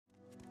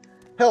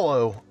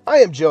Hello, I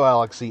am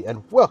Joalixy,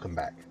 and welcome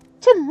back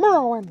to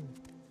Morrowind.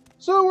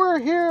 So we're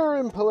here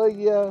in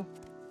Pelagia,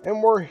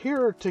 and we're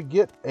here to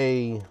get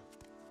a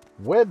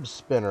web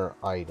spinner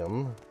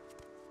item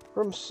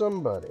from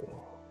somebody.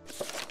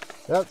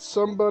 That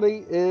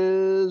somebody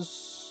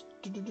is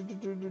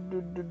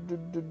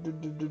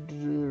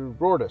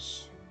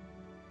Rordus.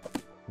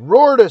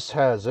 Rordus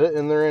has it,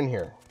 and they're in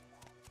here.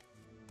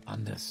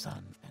 Under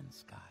sun and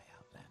sky,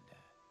 Outlander.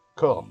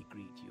 Cool. We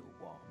greet you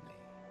warmly.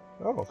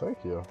 Oh,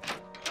 thank you.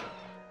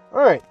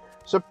 Alright,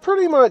 so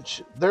pretty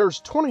much there's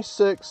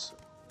 26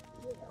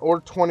 or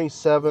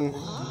 27.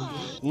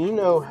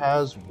 Eno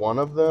has one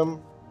of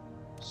them,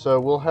 so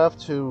we'll have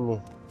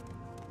to...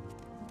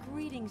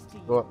 Greetings to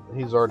you. Well,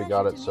 he's already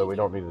got it, so we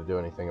don't need to do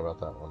anything about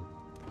that one.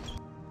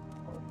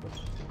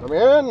 Come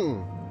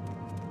in!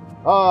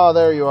 Ah,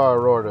 there you are,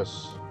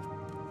 Rordus.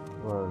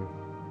 What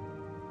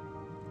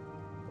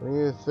do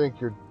you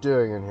think you're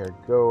doing in here?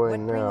 Go away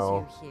now.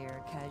 What brings you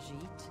here,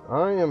 Khajiit?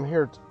 I am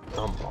here to...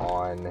 Come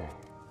on.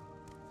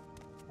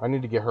 I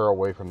need to get her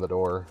away from the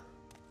door.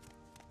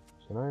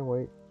 Can I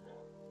wait?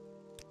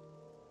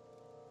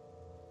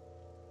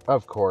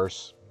 Of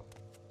course.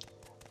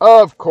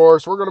 Of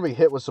course, we're going to be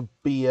hit with some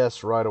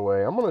BS right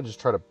away. I'm going to just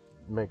try to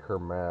make her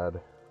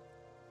mad.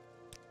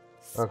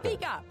 Okay.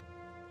 Speak up.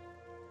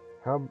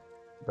 How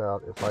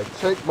about if I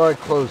take my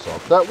clothes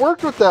off? That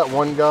worked with that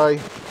one guy.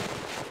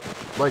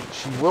 Like,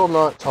 she will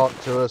not talk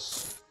to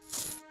us.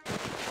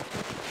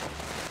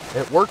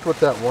 It worked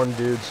with that one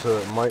dude, so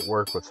it might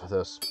work with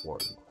this one.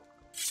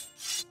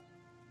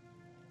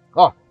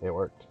 Ah, it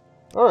worked.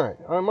 Alright,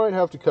 I might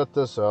have to cut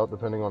this out,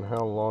 depending on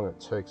how long it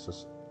takes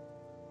us.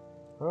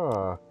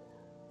 Ah.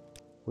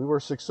 We were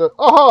success-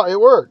 Aha! It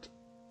worked!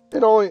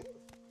 It only...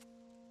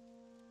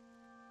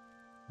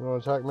 You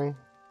want to attack me?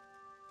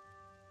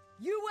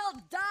 You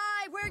will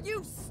die where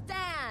you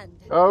stand.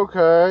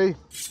 Okay.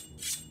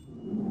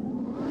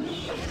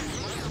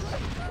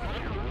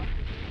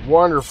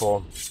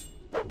 Wonderful.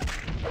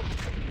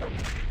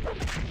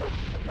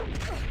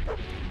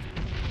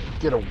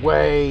 Get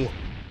away.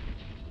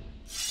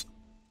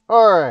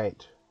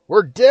 Alright.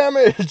 We're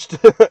damaged.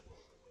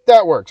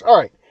 That works.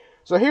 Alright.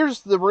 So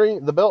here's the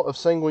ring, the Belt of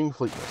Sanguine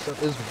Fleetness. That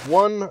is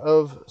one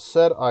of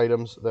said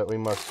items that we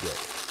must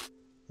get.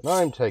 And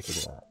I'm taking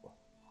that.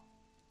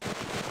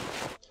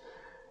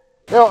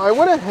 Now, I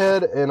went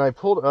ahead and I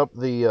pulled up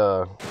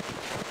the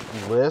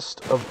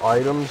list of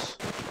items.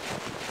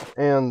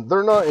 And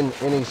they're not in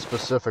any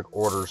specific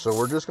order, so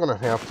we're just going to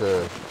have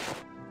to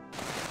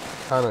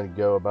kind of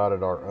go about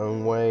it our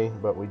own way.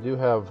 But we do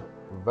have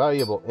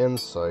valuable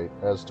insight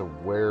as to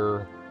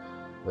where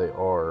they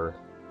are.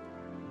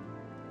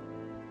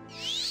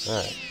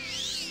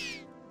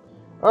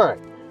 Alright,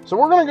 so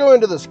we're going to go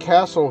into this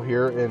castle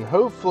here, and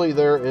hopefully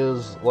there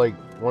is like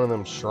one of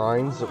them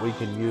shrines that we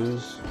can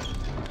use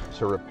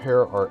to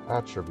repair our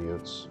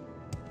attributes.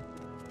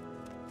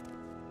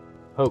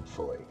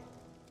 Hopefully.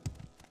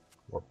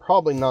 We're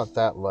probably not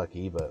that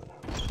lucky, but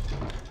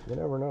you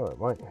never know, it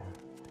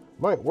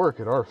might work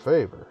in our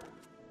favor.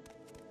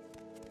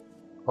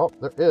 Oh,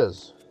 there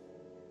is.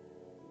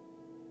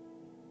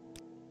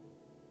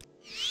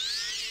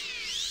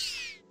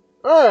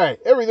 Alright,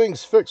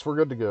 everything's fixed. We're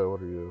good to go.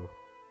 What are you?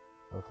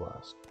 A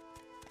flask.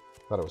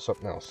 Thought it was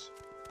something else.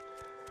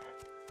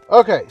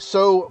 Okay,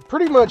 so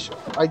pretty much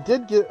I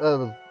did get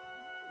the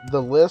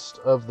list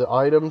of the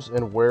items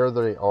and where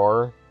they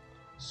are.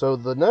 So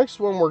the next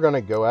one we're going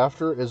to go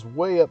after is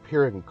way up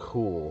here in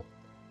Cool.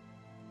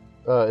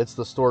 It's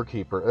the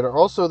storekeeper. And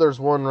also there's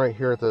one right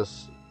here at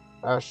this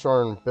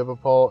Asharn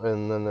Bibipal,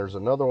 and then there's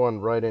another one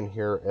right in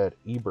here at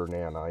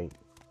Ebernanite,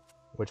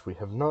 which we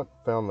have not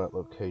found that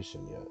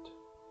location yet.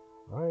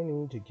 I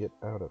need to get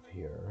out of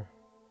here.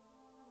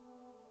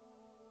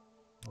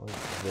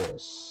 Like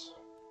this.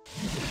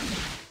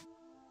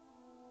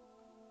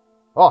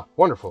 Ah,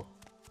 wonderful.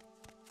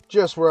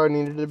 Just where I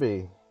needed to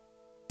be.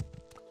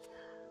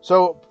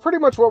 So, pretty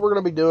much what we're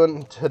going to be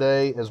doing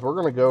today is we're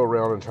going to go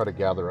around and try to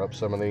gather up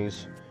some of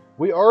these.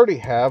 We already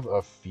have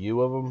a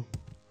few of them.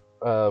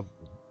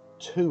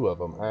 2 of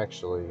them,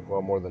 actually.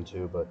 Well, more than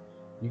 2, but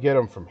you get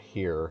them from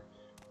here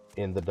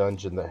in the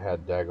dungeon that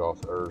had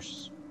Dagoth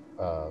Earth's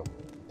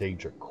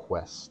Daedric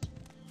quest.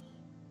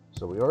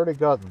 So we already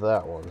got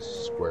that one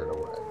squared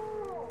away.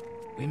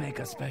 We make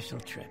a special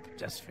trip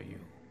just for you.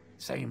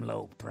 Same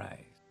low price.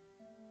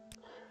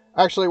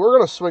 Actually, we're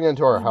going to swing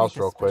into our house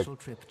real quick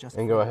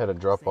and go ahead and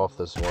drop off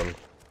this one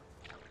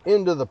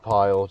into the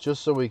pile,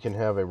 just so we can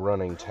have a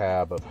running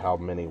tab of how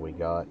many we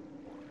got,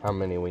 how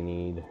many we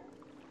need.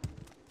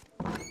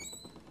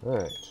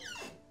 Alright,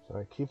 so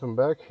I keep them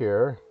back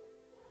here.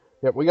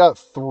 Yep, we got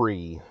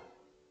 3.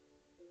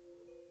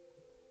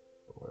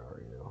 Where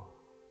are you?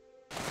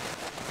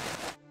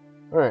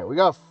 Alright, we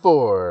got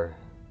 4.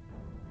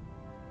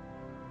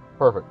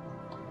 Perfect.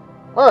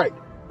 Alright.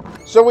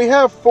 So we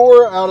have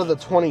 4 out of the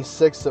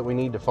 26 that we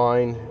need to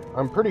find.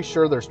 I'm pretty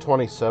sure there's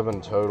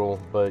 27 total,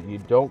 but you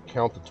don't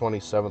count the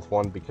 27th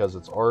one because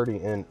it's already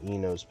in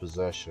Eno's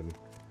possession.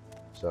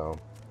 So,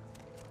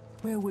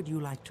 where would you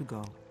like to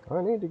go?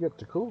 I need to get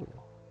to Cool.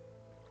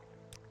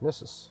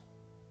 Nissus?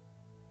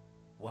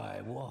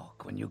 Why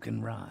walk when you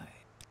can ride?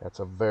 That's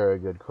a very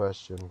good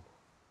question.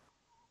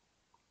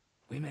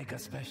 We make a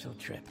special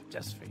trip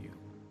just for you.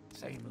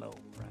 Same low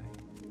price.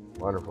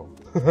 Wonderful.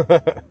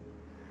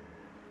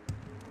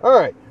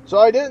 Alright, so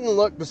I didn't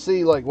look to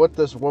see like what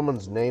this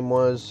woman's name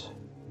was,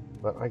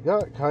 but I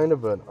got kind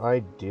of an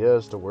idea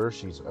as to where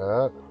she's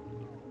at.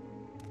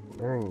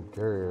 Bearing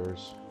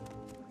Carriers.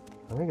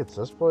 I think it's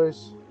this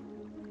place.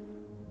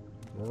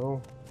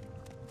 No?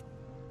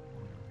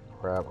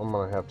 Crap, I'm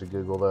gonna have to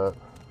Google that.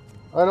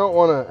 I don't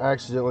want to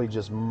accidentally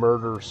just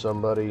murder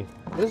somebody.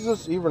 Is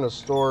this even a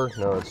store?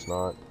 No, it's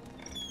not.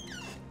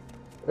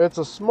 It's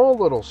a small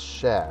little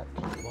shack.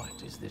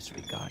 What is this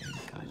regarding,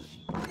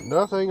 Kaji?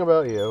 Nothing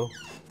about you.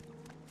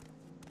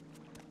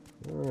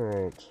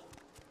 Alright.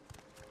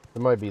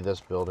 It might be this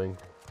building.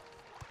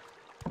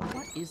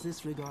 What is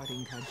this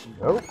regarding,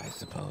 Kaji? Nope. I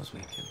suppose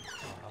we can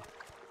talk.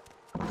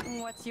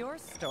 What's your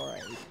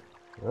story?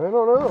 I don't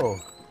know.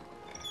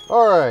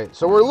 Alright,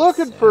 so we're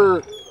looking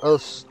for a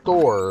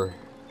store.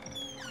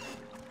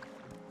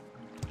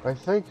 I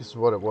think is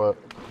what it was.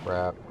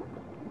 Crap.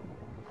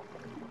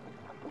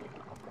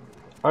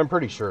 I'm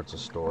pretty sure it's a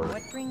store.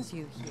 What brings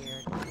you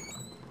here?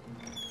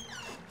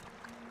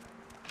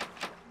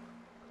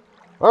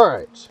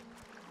 Alright.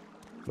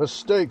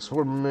 Mistakes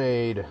were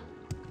made.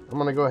 I'm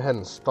gonna go ahead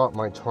and stop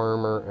my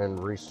timer and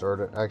restart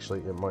it.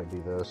 Actually, it might be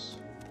this.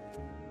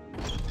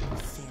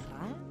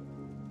 Sarah?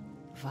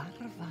 Var,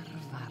 var,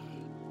 var.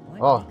 What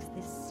Oh. makes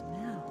this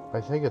smell?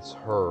 I think it's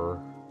her.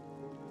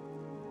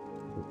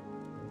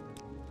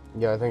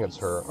 Yeah, I think it's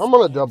her. I'm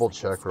gonna double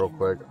check real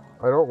quick.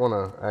 I don't want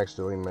to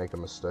accidentally make a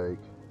mistake.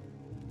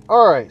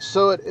 Alright,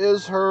 so it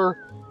is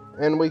her,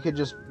 and we could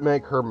just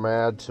make her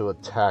mad to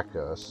attack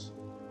us.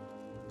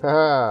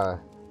 Haha.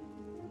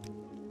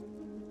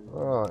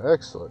 Oh,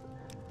 excellent.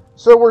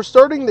 So we're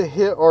starting to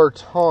hit our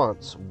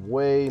taunts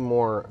way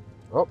more.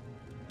 Oh.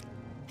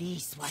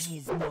 This one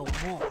is no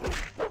more.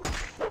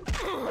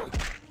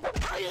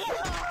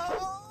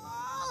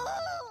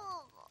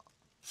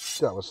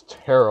 That was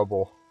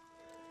terrible.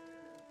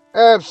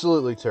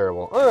 Absolutely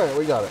terrible. Alright,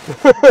 we got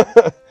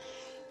it.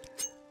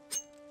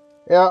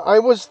 Yeah, I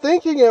was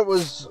thinking it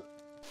was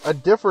a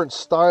different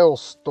style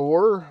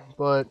store,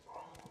 but,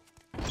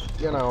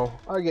 you know,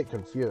 I get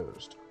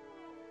confused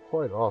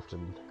quite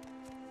often.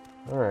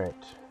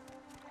 Alright.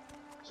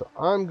 So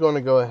I'm going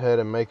to go ahead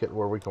and make it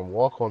where we can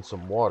walk on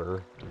some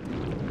water.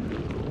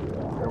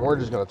 And we're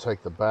just going to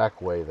take the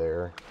back way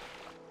there.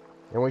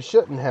 And we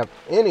shouldn't have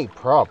any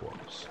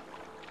problems.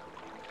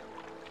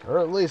 Or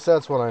at least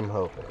that's what I'm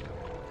hoping.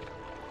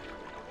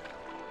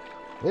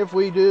 If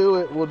we do,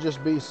 it will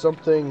just be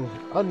something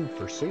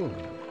unforeseen.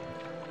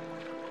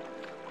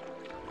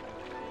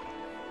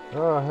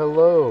 Ah,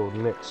 hello,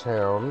 Nick's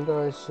Hound.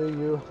 I see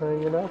you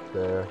hanging out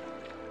there.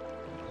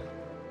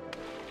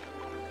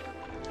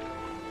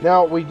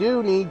 Now, we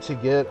do need to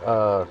get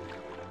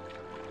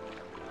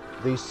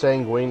these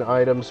sanguine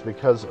items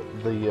because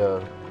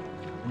the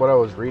what I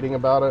was reading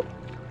about it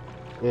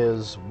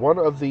is one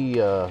of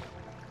the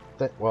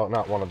well,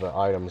 not one of the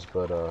items,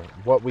 but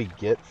what we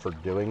get for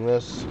doing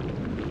this.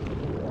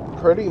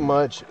 Pretty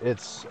much,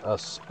 it's a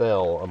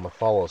spell, a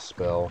Mathala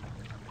spell,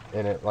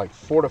 and it like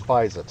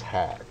fortifies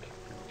attack.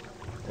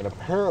 And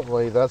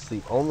apparently, that's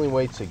the only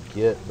way to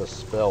get the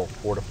spell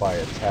Fortify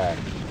Attack.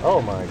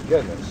 Oh my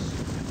goodness!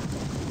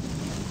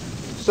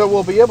 So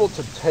we'll be able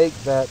to take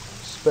that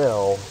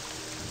spell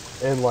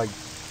and like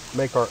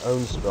make our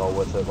own spell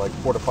with it, like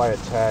Fortify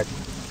Attack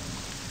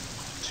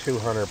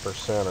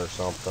 200% or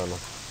something,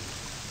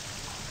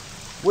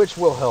 which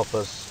will help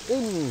us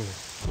in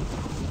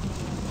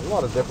a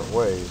lot of different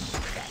ways.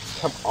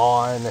 Come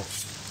on.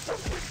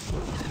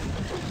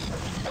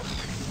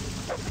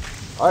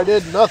 I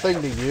did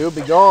nothing to you.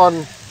 Be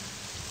gone.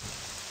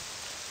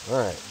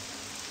 Alright.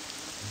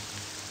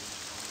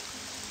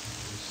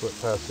 Slip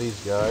past these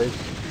guys.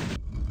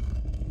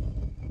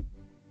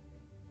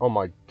 Oh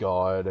my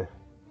god.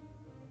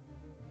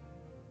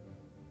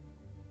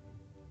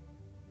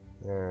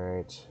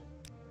 Alright.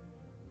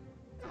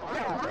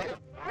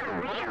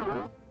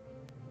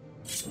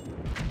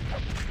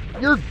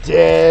 You're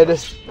dead.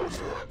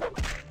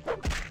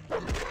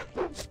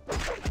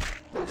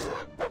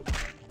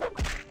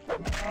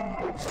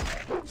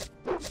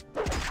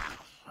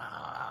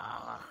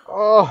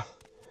 Oh,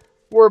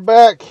 we're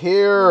back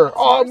here.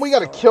 Oh, we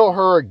gotta kill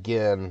her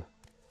again.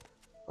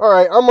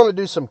 Alright, I'm gonna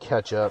do some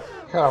catch up.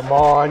 Come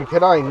on,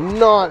 can I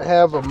not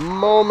have a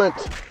moment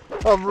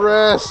of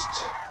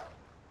rest?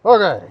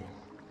 Okay.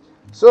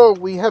 So,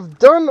 we have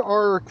done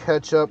our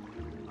catch up.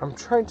 I'm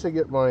trying to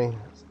get my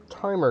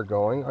timer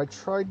going. I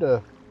tried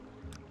to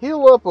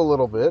heal up a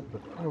little bit,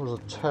 but I was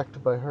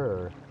attacked by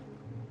her.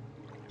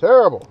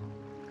 Terrible.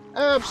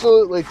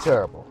 Absolutely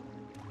terrible.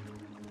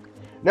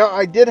 Now,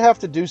 I did have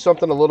to do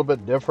something a little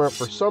bit different.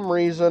 For some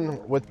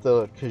reason, with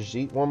the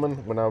Khajiit woman,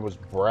 when I was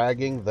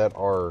bragging that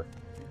our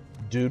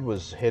dude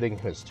was hitting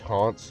his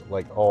taunts,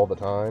 like, all the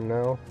time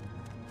now,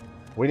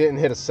 we didn't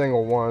hit a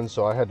single one,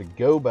 so I had to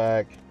go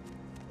back,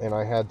 and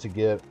I had to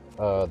get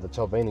the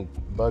Telvanni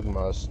Bug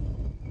Musk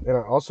And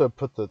I also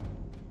put the...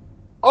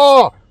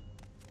 Oh!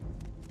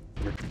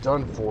 You're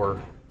done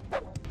for.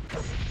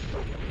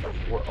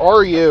 Where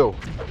are you?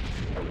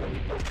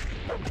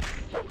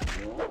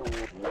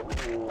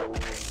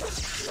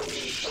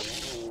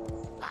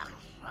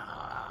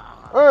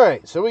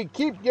 Alright, so we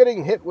keep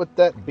getting hit with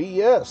that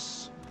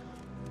BS.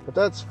 But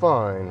that's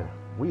fine.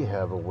 We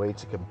have a way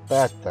to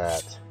combat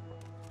that.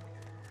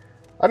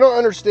 I don't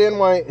understand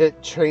why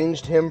it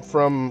changed him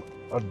from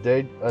a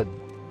Daedra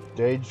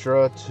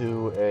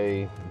to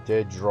a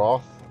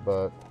Daedroth,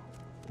 but,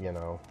 you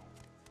know,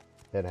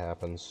 it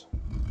happens.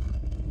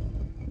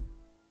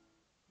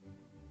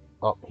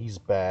 Oh, he's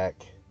back.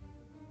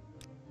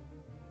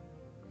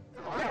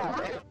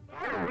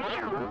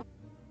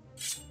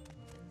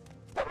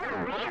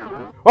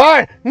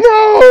 What?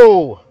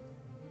 No!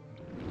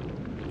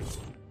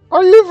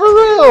 Are you for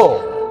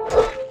real?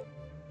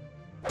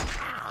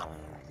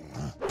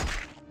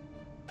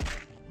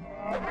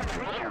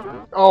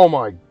 Oh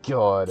my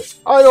god.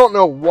 I don't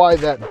know why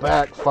that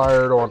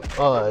backfired on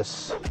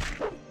us.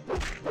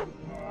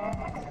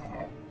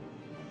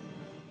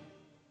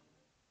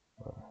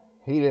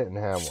 He didn't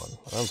have one.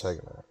 I'm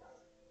taking that.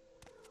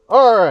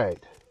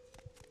 Alright.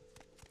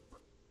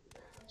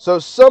 So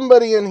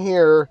somebody in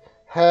here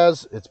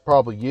has... It's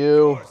probably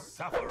you.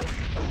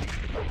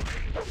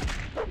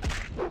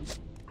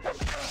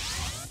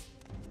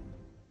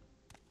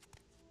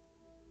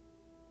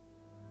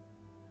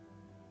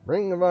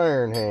 Ring of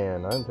Iron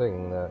Hand. I'm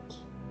taking that.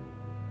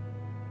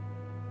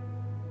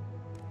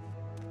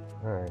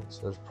 Alright,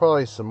 so there's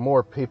probably some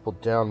more people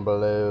down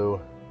below.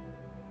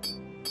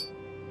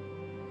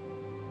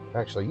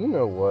 Actually, you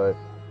know what?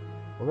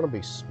 We're going to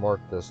be smart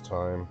this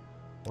time.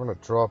 We're going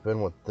to drop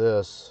in with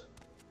this.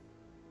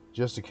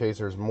 Just in case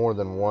there's more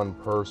than one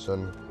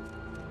person.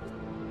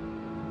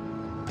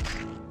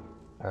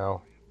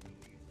 Ow.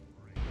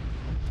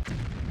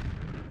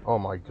 Oh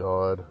my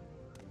god.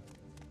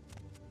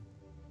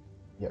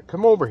 Yeah,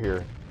 come over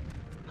here.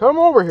 Come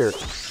over here.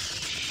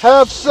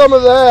 Have some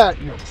of that.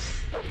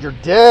 You're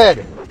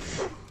dead.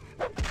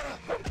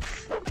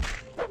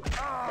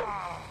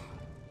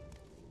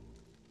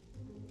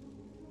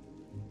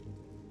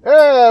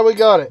 Yeah, we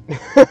got it.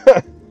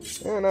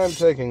 And I'm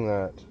taking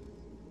that.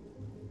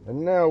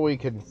 And now we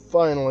can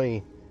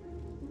finally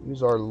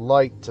use our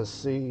light to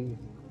see.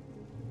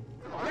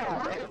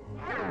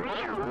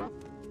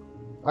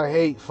 I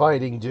hate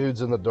fighting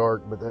dudes in the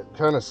dark, but that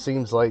kind of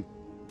seems like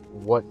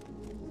what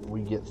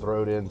we get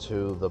thrown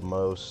into the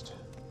most.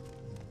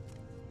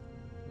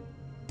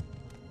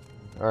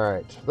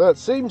 Alright, that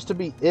seems to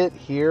be it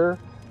here.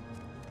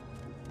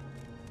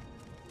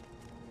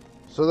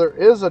 So there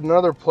is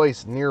another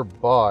place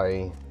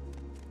nearby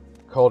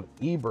called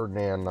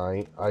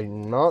Ebernanite.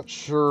 I'm not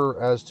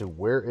sure as to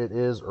where it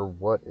is or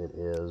what it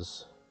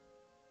is.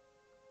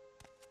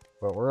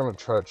 But we're going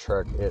to try to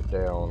track it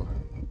down.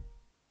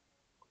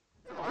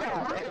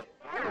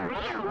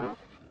 Oh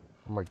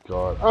my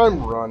god,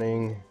 I'm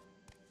running.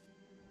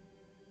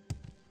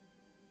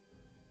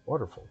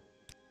 Wonderful.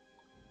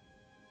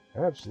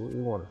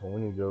 Absolutely wonderful.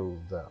 We need to go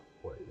that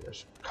way.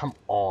 Come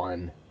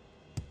on.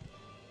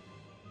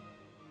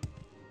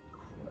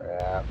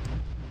 Crap.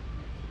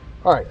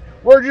 Alright,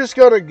 we're just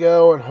gonna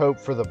go and hope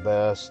for the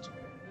best.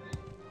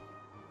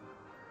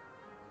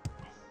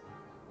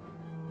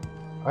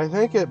 I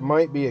think it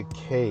might be a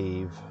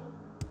cave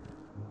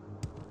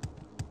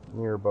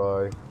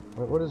nearby.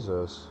 Wait, what is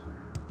this?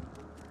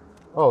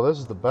 Oh, this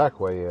is the back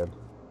way in.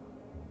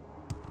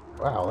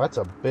 Wow, that's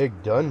a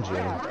big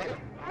dungeon.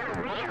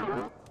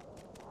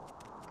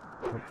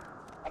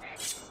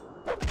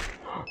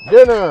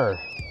 Dinner!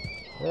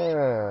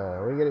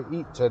 Yeah, we get to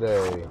eat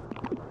today.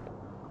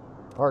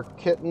 Our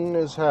kitten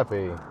is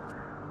happy.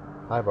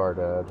 Hi,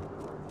 Bardad.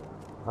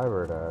 Hi,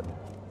 Bardad.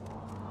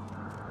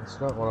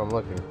 That's not what I'm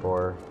looking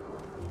for.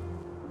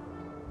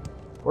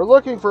 We're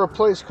looking for a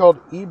place called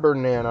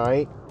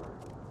Ebernanite.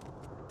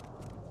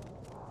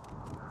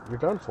 You're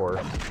done for.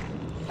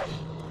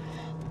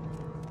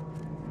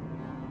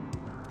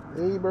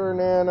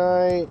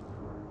 Ebernanite.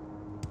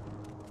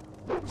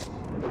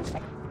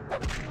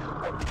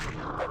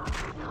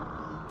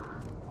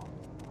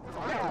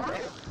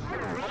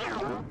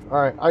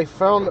 Alright, I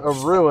found a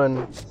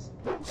ruin.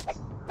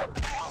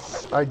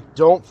 I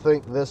don't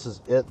think this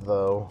is it,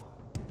 though.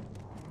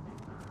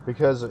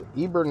 Because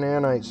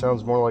Ebernanite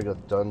sounds more like a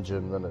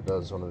dungeon than it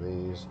does one of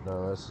these.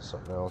 No, this is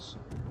something else.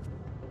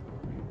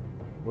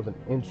 With an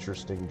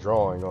interesting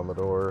drawing on the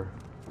door.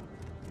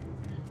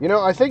 You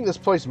know, I think this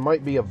place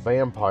might be a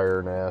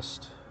vampire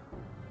nest.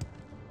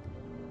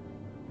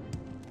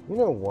 You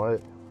know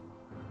what?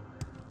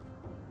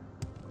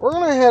 We're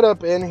gonna head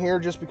up in here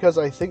just because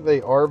I think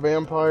they are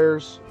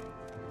vampires.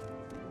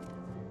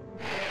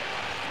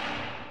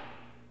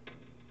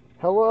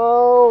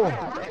 Hello?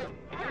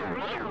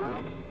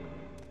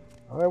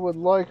 I would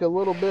like a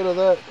little bit of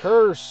that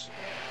curse.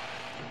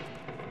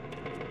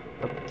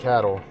 Oh,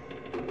 cattle.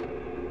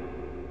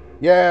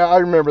 Yeah, I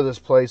remember this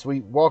place. We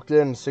walked in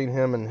and seen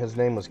him and his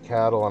name was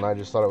Cattle, and I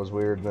just thought it was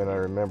weird, and then I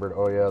remembered,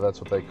 oh yeah, that's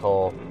what they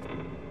call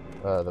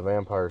the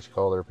vampires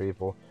call their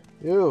people.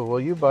 Ew, will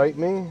you bite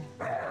me?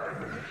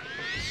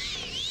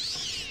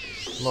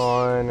 Come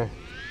on.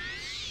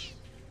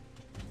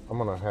 I'm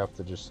gonna have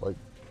to just, like...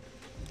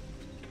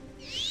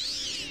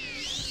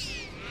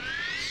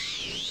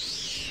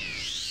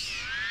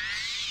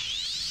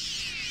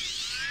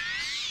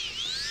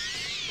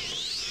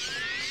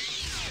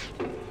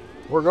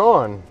 We're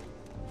gone.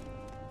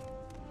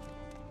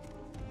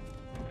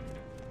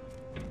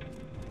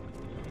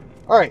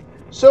 Alright,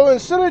 so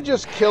instead of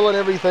just killing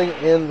everything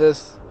in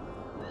this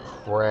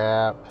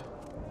crap,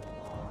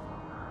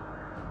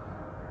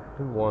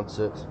 who wants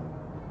it?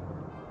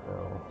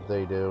 Oh,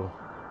 they do.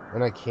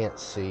 And I can't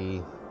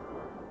see.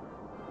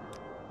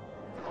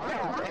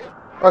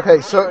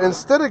 Okay, so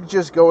instead of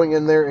just going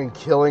in there and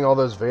killing all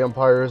those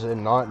vampires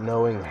and not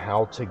knowing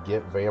how to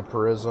get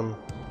vampirism,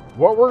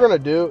 what we're going to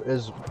do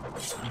is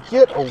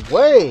get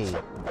away.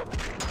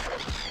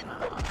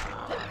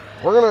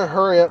 We're going to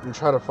hurry up and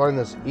try to find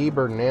this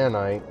Eber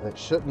nanite that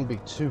shouldn't be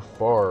too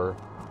far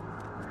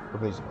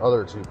from these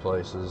other two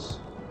places.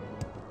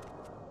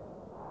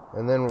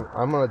 And then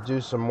I'm going to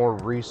do some more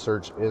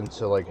research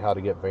into like how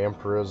to get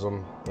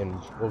vampirism, and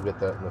we'll get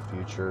that in the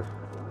future.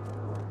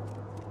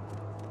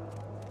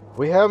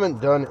 We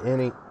haven't done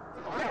any...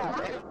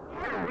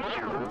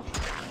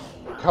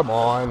 Come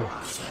on.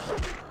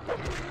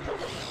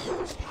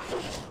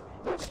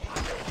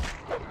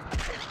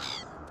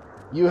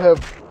 You have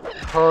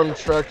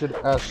contracted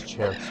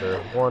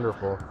S-Chancer.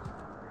 Wonderful.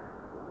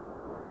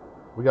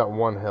 We got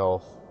 1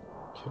 health.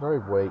 Can I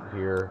wait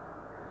here?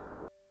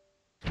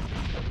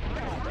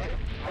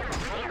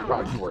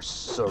 God, you are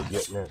so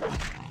getting it.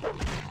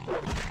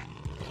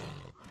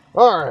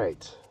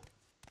 Alright.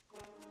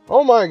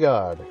 Oh my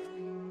god.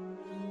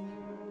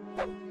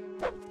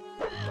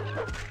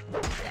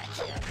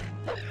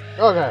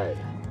 Okay.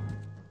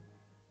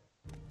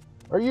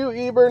 Are you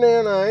Eber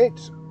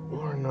nanite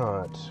or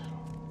not?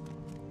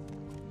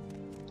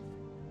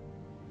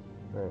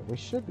 Alright, we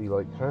should be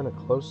like kind of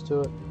close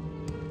to it.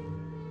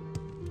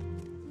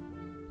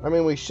 I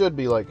mean, we should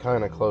be like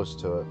kind of close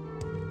to it.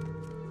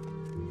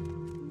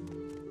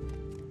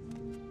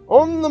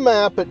 On the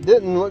map, it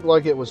didn't look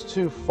like it was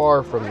too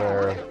far from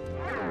there.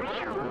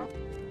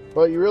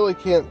 But you really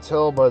can't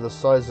tell by the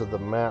size of the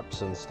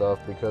maps and stuff,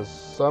 because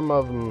some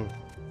of them,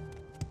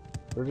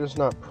 they're just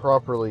not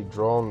properly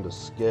drawn to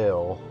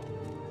scale.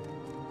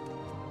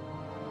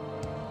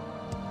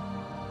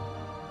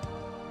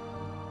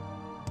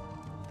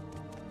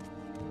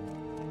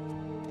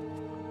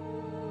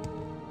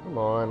 Come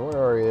on,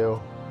 where are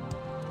you?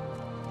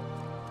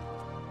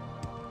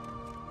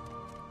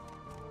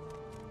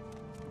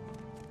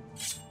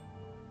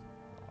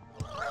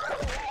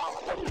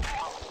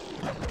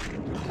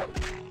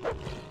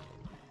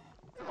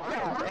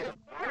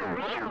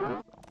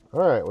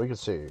 Alright, we can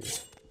see.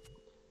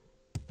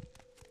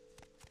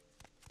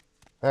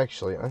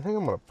 Actually, I think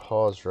I'm going to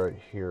pause right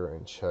here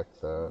and check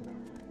that.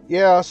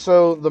 Yeah,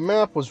 so the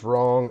map was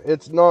wrong.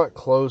 It's not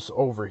close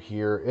over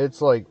here.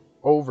 It's like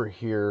over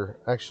here.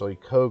 Actually,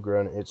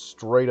 Kogrun. It's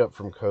straight up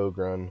from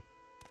Kogrun.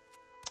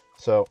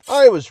 So,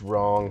 I was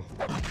wrong.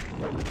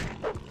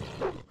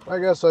 I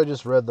guess I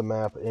just read the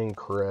map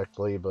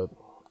incorrectly, but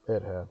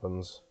it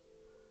happens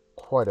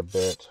quite a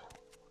bit.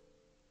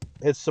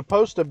 It's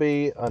supposed to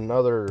be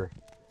another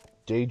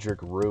Daedric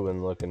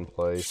ruin looking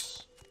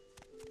place.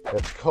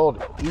 It's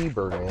called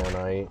Eber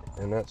nanite,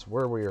 and that's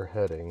where we are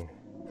heading.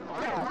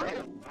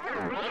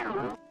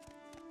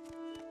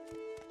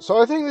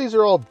 So I think these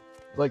are all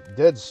like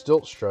dead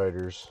stilt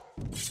striders.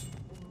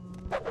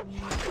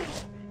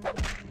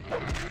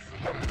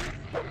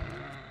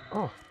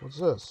 Oh, what's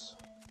this?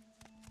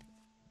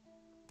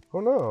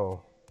 Oh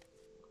no.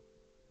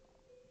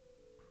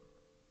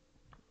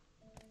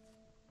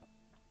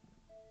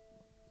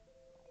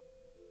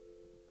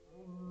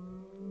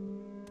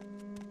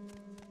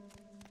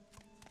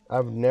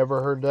 I've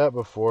never heard that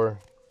before.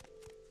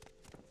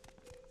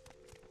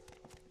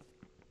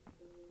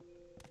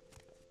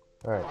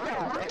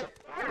 Alright.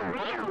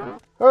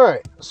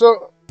 Alright,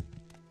 so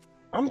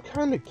I'm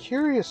kind of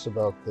curious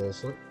about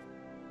this.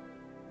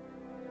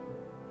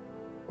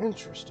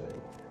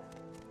 Interesting.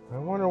 I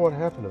wonder what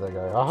happened to that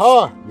guy.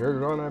 Aha! You're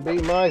gonna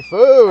be my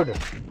food!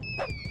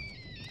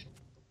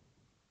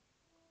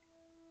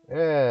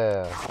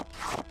 Yeah.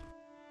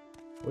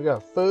 We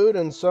got food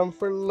and some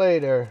for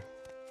later.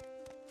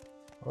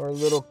 Our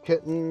little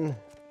kitten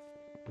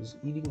is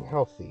eating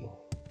healthy.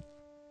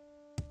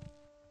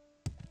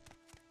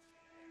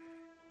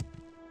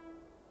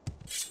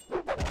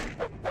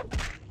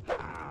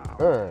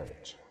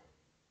 Alright.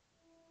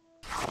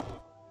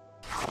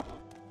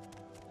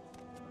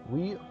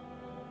 We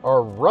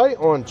are right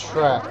on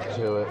track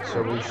to it,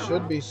 so we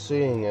should be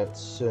seeing it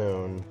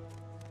soon.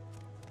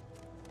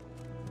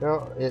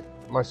 Now,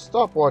 my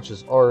stopwatch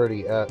is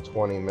already at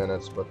 20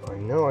 minutes, but I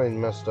know I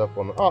messed up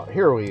on the... Oh,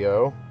 here we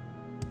go.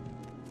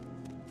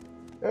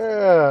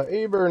 Yeah,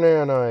 Eber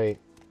nanite.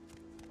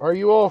 Are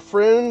you all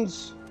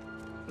friends?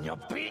 You're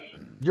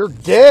beaten. You're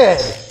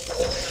dead!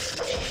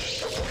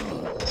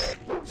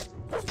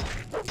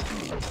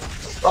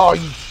 Oh,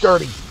 you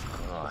dirty.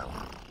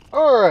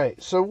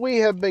 Alright, so we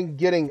have been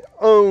getting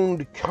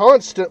owned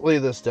constantly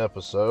this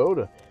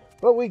episode,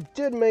 but we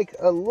did make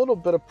a little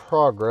bit of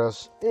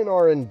progress in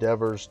our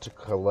endeavors to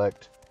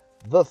collect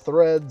the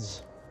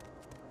threads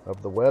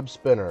of the web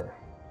spinner.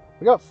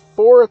 We got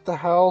 4 at the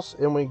house,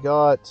 and we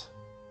got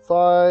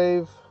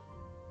 5,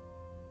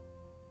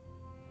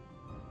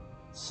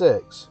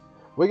 6.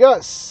 We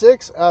got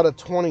 6 out of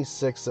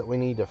 26 that we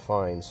need to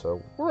find,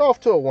 so we're off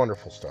to a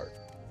wonderful start.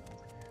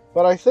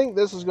 But I think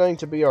this is going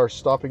to be our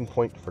stopping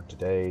point for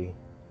today,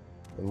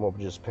 and we'll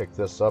just pick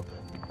this up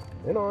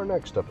in our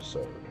next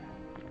episode.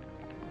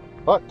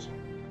 But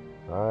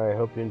I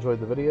hope you enjoyed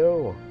the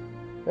video,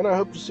 and I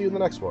hope to see you in the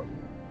next one.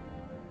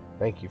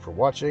 Thank you for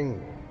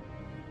watching,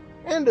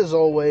 and as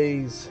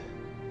always,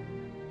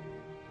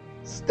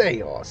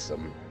 stay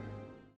awesome.